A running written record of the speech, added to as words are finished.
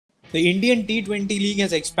The Indian T20 League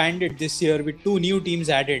has expanded this year with 2 new teams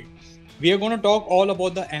added. We are going to talk all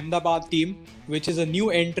about the Ahmedabad team, which is a new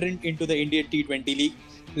entrant into the Indian T20 League.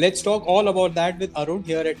 Let's talk all about that with Arun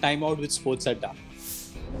here at Timeout with SportsAdda.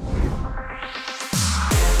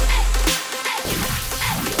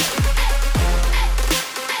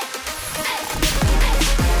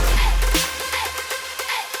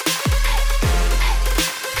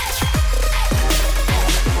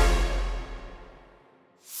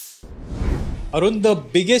 Arun, the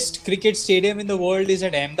biggest cricket stadium in the world is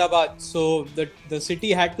at Ahmedabad. So the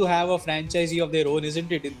city had to have a franchisee of their own, isn't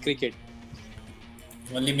it, in cricket?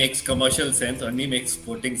 Only makes commercial sense, only makes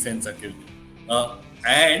sporting sense, Akhil.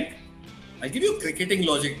 And I'll give you cricketing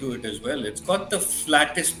logic to it as well. It's got the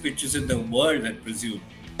flattest pitches in the world, I presume.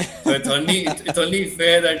 So it's only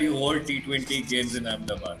fair that you hold T20 games in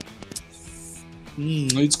Ahmedabad.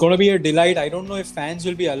 It's going to be a delight. I don't know if fans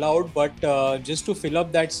will be allowed, but just to fill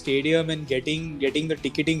up that stadium and getting the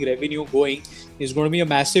ticketing revenue going is going to be a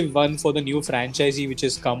massive one for the new franchisee which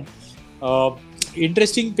has come.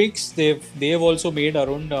 Interesting picks they've also made,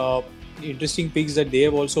 Arun. Interesting picks that they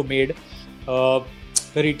have also made. The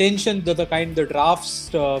retention, the drafts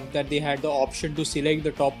that they had the option to select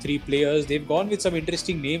the top 3 players. They've gone with some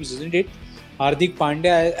interesting names, isn't it? Hardik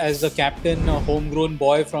Pandya as the captain, a homegrown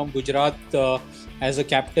boy from Gujarat as a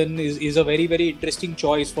captain is a very, very interesting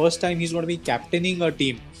choice. First time he's going to be captaining a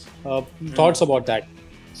team. Thoughts about that?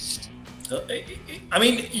 I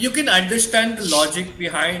mean, you can understand the logic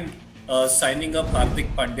behind signing up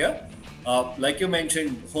Hardik Pandya. Like you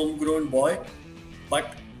mentioned, homegrown boy.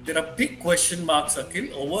 But there are big question marks,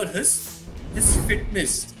 Akhil, over his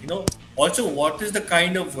fitness. Also, what is the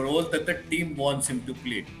kind of role that the team wants him to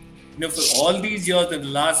play? For all these years, in the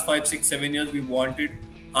last 5, 6, 7 years, we wanted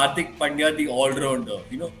Hardik Pandya, the all-rounder.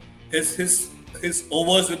 His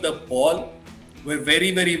overs with the ball were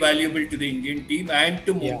very, very valuable to the Indian team and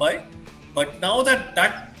to Mumbai. Yeah. But now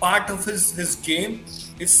that part of his game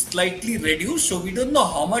is slightly reduced, so we don't know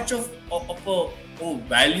how much of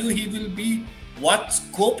value he will be, what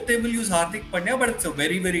scope they will use Hardik Pandya, but it's a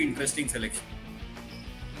very, very interesting selection.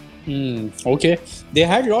 Okay. They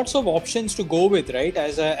had lots of options to go with, right?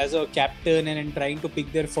 As a captain and trying to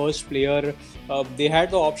pick their first player. They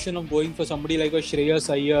had the option of going for somebody like a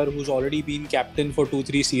Shreyas Iyer, who's already been captain for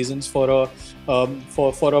 2-3 seasons for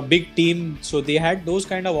a big team. So they had those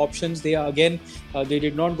kind of options. They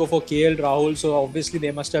did not go for KL Rahul. So obviously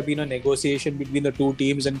there must have been a negotiation between the 2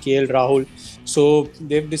 teams and KL Rahul. So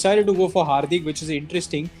they've decided to go for Hardik, which is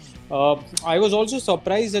interesting. I was also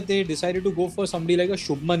surprised that they decided to go for somebody like a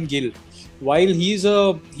Shubman Gill. While he's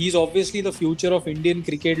obviously the future of Indian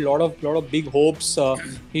cricket, lot of big hopes.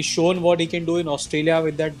 He's shown what he can do in Australia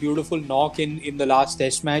with that beautiful knock in the last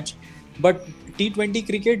Test match. But T20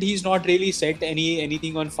 cricket, he's not really set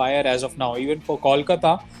anything on fire as of now. Even for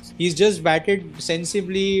Kolkata, he's just batted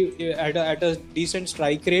sensibly at a decent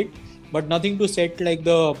strike rate, but nothing to set like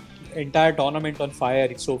the entire tournament on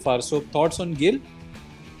fire so far. So thoughts on Gill?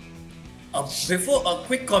 Before a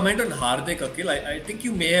quick comment on Hardik, Akhil, I think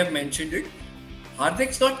you may have mentioned it.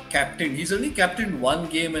 Hardik's not captain. He's only captained 1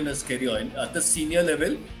 game in his career. At the senior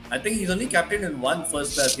level, I think he's only captained in 1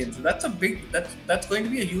 first-class game. So that's going to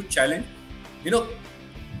be a huge challenge.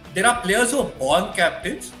 There are players who are born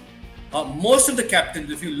captains. Most of the captains,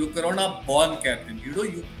 if you look around, are born captains.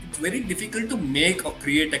 It's very difficult to make or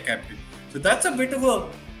create a captain. So that's a bit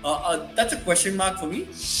of that's a question mark for me.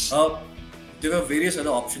 There were various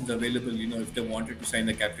other options available, if they wanted to sign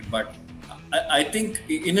the captain. But I think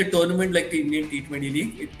in a tournament like the Indian T20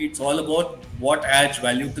 League, it's all about what adds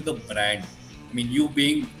value to the brand. I mean, you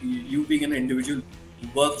being an individual who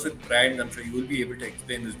works with brands, I'm sure you will be able to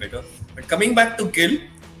explain this better. But coming back to Gill,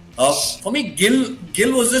 for me,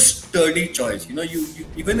 Gill was a sturdy choice. You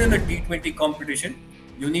even in a T20 competition,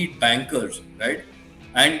 you need bankers, right?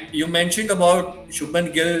 And you mentioned about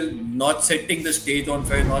Shubman Gill not setting the stage on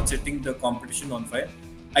fire, not setting the competition on fire.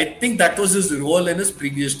 I think that was his role in his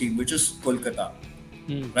previous team, which is Kolkata.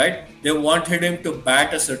 Right? They wanted him to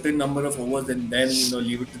bat a certain number of overs and then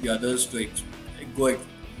leave it to the others to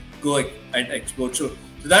go and explode. So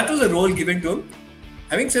that was a role given to him.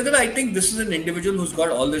 Having said that, I think this is an individual who's got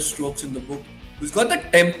all the strokes in the book, who's got the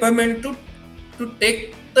temperament to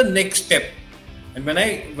take the next step. And when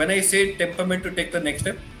I say temperament to take the next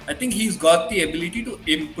step, I think he's got the ability to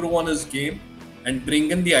improve on his game and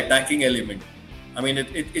bring in the attacking element. I mean,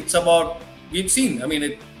 it's about, we've seen, I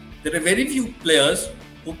mean, there are very few players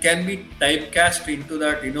who can be typecast into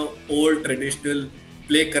that, old traditional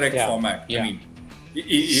play correct format. Yeah. I mean,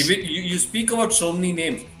 even you speak about so many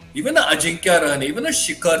names, even a Ajinkya Rahane, even a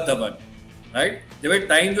Shikhar Dhawan. right? There were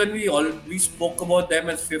times when we spoke about them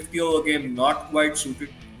as 50 over game, not quite suited.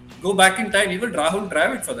 Go back in time, even Rahul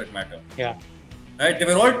Dravid for that matter. Yeah. Right? They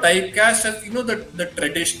were all typecast as the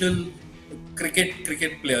traditional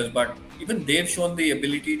cricket players, but even they've shown the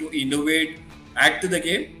ability to innovate, add to the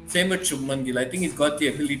game. Same with Shubman Gill. I think he's got the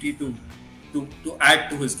ability to add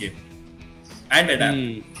to his game and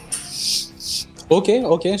adapt.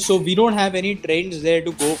 Okay. So we don't have any trends there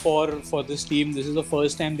to go for this team. This is the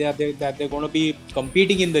first time that they're going to be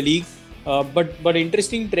competing in the league. But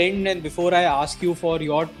interesting trend. And before I ask you for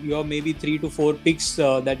your maybe 3 to 4 picks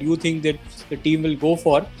that you think that the team will go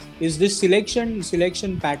for, is this selection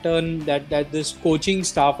pattern that this coaching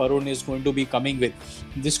staff, Arun, is going to be coming with.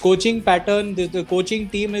 This coaching pattern, the coaching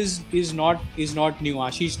team is not new.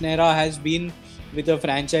 Ashish Nehra has been with a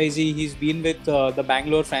franchisee. He's been with the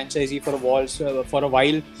Bangalore franchisee for a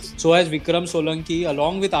while. So has Vikram Solanki,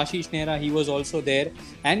 along with Ashish Nehra. He was also there,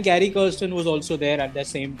 and Gary Kirsten was also there at the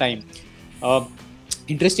same time.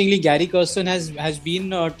 Interestingly, Gary Kirsten has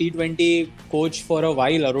been a T20 coach for a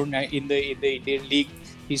while, Arun, in the Indian League.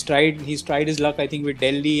 He's tried his luck, I think, with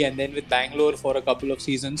Delhi and then with Bangalore for a couple of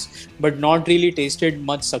seasons, but not really tasted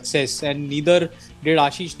much success. And neither did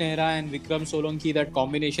Ashish Nehra and Vikram Solanki, that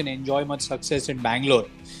combination, enjoy much success in Bangalore.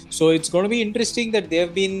 So it's going to be interesting that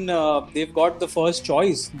they've got the first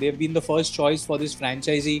choice. They've been the first choice for this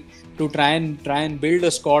franchisee to try and build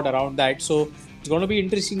a squad around that. So it's going to be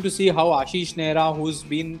interesting to see how Ashish Nehra,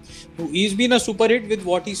 he's been a super hit with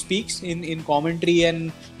what he speaks in commentary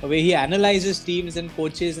and the way he analyzes teams and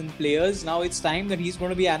coaches and players. Now it's time that he's going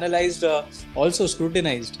to be analyzed, also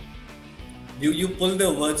scrutinized. You pull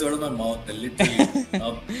the words out of my mouth, literally.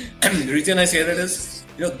 The reason I say that is,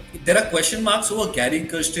 there are question marks over Gary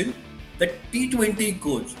Kirsten, the T20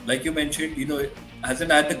 coach. Like you mentioned,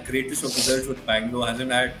 hasn't had the greatest of results with Bangalore,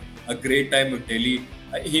 hasn't had a great time with Delhi.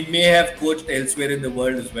 He may have coached elsewhere in the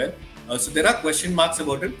world as well. So there are question marks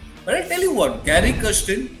about him. But I tell you what, Gary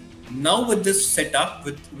Kirsten, now with this setup,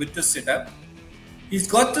 he's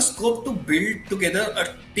got the scope to build together a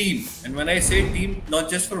team. And when I say team, not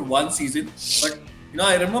just for one season, but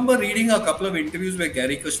I remember reading a couple of interviews where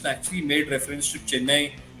Gary Kirsten actually made reference to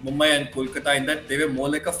Chennai, Mumbai and Kolkata, in that they were more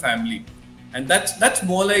like a family. And that's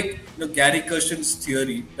more like Gary Kirsten's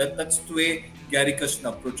theory. That's the way Gary Kirsten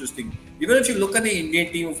approaches things. Even if you look at the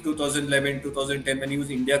Indian team of 2011, 2010, when he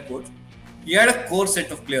was India coach, he had a core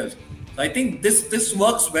set of players. So I think this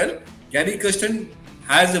works well. Gary Kirsten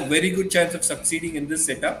has a very good chance of succeeding in this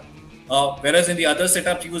setup. Whereas in the other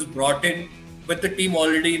setups, he was brought in with the team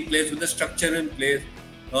already in place, with the structure in place.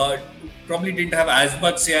 Probably didn't have as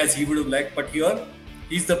much say as he would have liked, but here,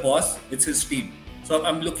 he's the boss. It's his team. So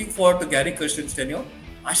I'm looking forward to Gary Kirsten's tenure.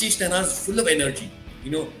 Ashish Nehra is full of energy.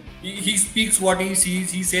 He speaks what he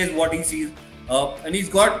sees, he says what he sees, and he's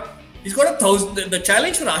got 1,000. The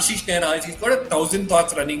challenge for Ashish Nehra is he's got 1,000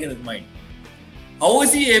 thoughts running in his mind. How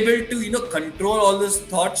is he able to control all those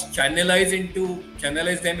thoughts, channelize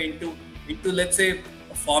them into let's say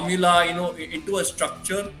a formula, into a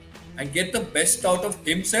structure, and get the best out of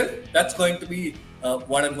himself? That's going to be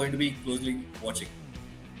what I'm going to be closely watching.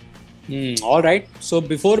 All right. So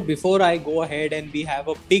before I go ahead and we have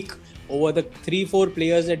a pick over the 3-4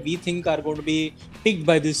 players that we think are going to be picked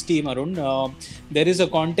by this team, Arun, there is a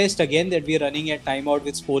contest again that we are running at Timeout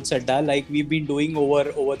with SportsAdda, like we've been doing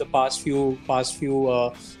over the past few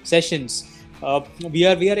sessions. We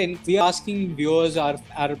are asking viewers,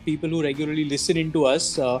 our people who regularly listen into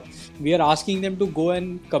us, we are asking them to go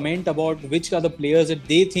and comment about which are the players that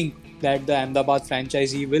they think that the Ahmedabad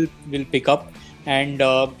franchisee will pick up. And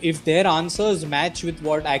if their answers match with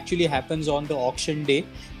what actually happens on the auction day,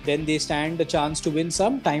 then they stand a chance to win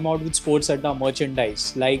some Timeout with SportsAdda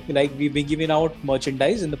merchandise. Like we've been giving out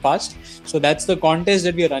merchandise in the past. So that's the contest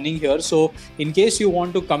that we're running here. So in case you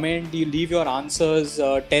want to comment, you leave your answers,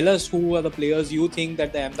 tell us who are the players you think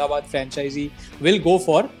that the Ahmedabad franchisee will go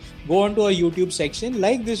for. Go onto our YouTube section,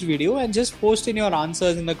 like this video, and just post in your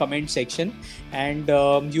answers in the comment section, and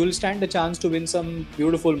you'll stand a chance to win some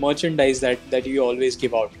beautiful merchandise that you always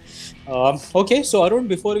give out. Okay, so Arun,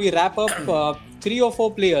 before we wrap up, 3 or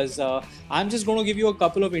 4 players, I'm just going to give you a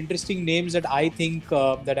couple of interesting names that I think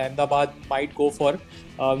that Ahmedabad might go for.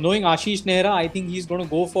 Knowing Ashish Nehra, I think he's going to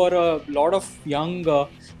go for a lot of young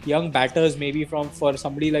batters, maybe for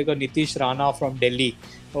somebody like a Nitish Rana from Delhi,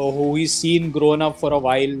 who he's seen grown up for a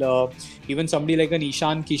while. Even somebody like an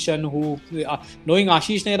Ishan Kishan, who, knowing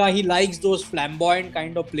Ashish Nehra, he likes those flamboyant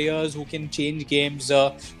kind of players who can change games.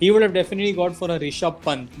 He would have definitely gone for a Rishabh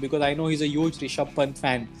Pant, because I know he's a huge Rishabh Pant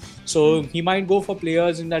fan. So he might go for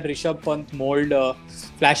players in that Rishabh Pant mold,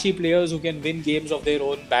 flashy players who can win games of their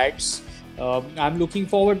own bats. I'm looking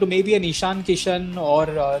forward to maybe an Ishan Kishan or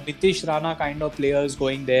Nitish Rana kind of players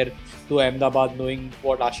going there to Ahmedabad, knowing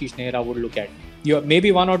what Ashish Nehra would look at.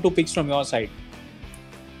 Maybe 1 or 2 picks from your side.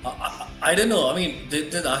 I don't know. I mean,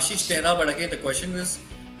 there's Ashish Nehra, but again, the question is,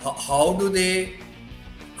 how do they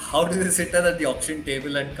sit at the auction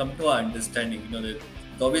table and come to an understanding? There's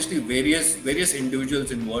obviously various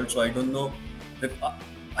individuals involved, so I don't know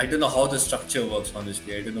how the structure works.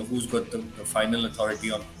 Honestly, I don't know who's got the final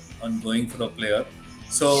authority on going for a player.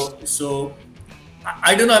 So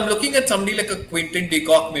I don't know. I'm looking at somebody like a Quinton de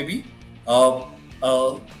Kock maybe.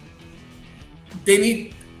 They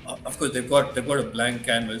need, of course, they've got a blank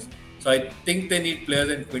canvas. So I think they need players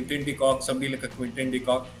in Quinton de Kock, somebody like a Quinton de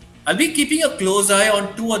Kock. I'll be keeping a close eye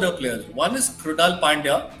on 2 other players. One is Krunal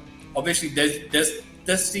Pandya. Obviously,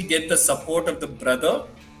 does he get the support of the brother?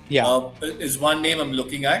 Yeah. Is one name I'm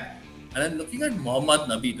looking at. And I'm looking at Mohammad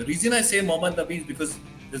Nabi. The reason I say Mohammad Nabi is because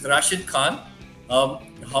there's Rashid Khan.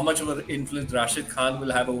 How much of an influence Rashid Khan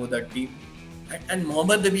will have over that team. And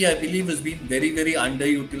Mohammad Nabi, I believe, has been very, very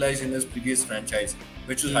underutilized in his previous franchise,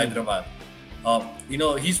 which is Hyderabad.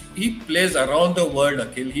 He plays around the world,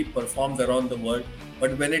 Akhil. He performs around the world.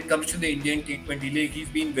 But when it comes to the Indian T20 League, he's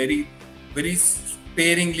been very, very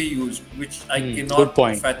sparingly used, which I cannot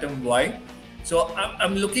fathom why. So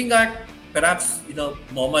I'm looking at perhaps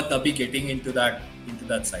Mohammad Nabi getting into that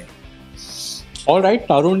side. All right,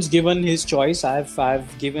 Arun's given his choice.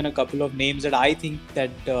 I've given a couple of names that I think that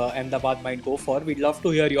Ahmedabad might go for. We'd love to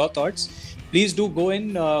hear your thoughts. Please do go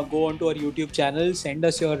onto our YouTube channel. Send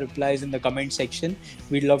us your replies in the comment section.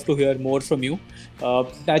 We'd love to hear more from you.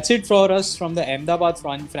 That's it for us from the Ahmedabad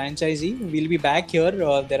franchisee. We'll be back here.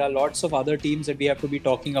 There are lots of other teams that we have to be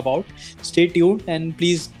talking about. Stay tuned and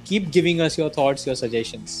please keep giving us your thoughts, your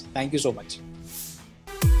suggestions. Thank you so much.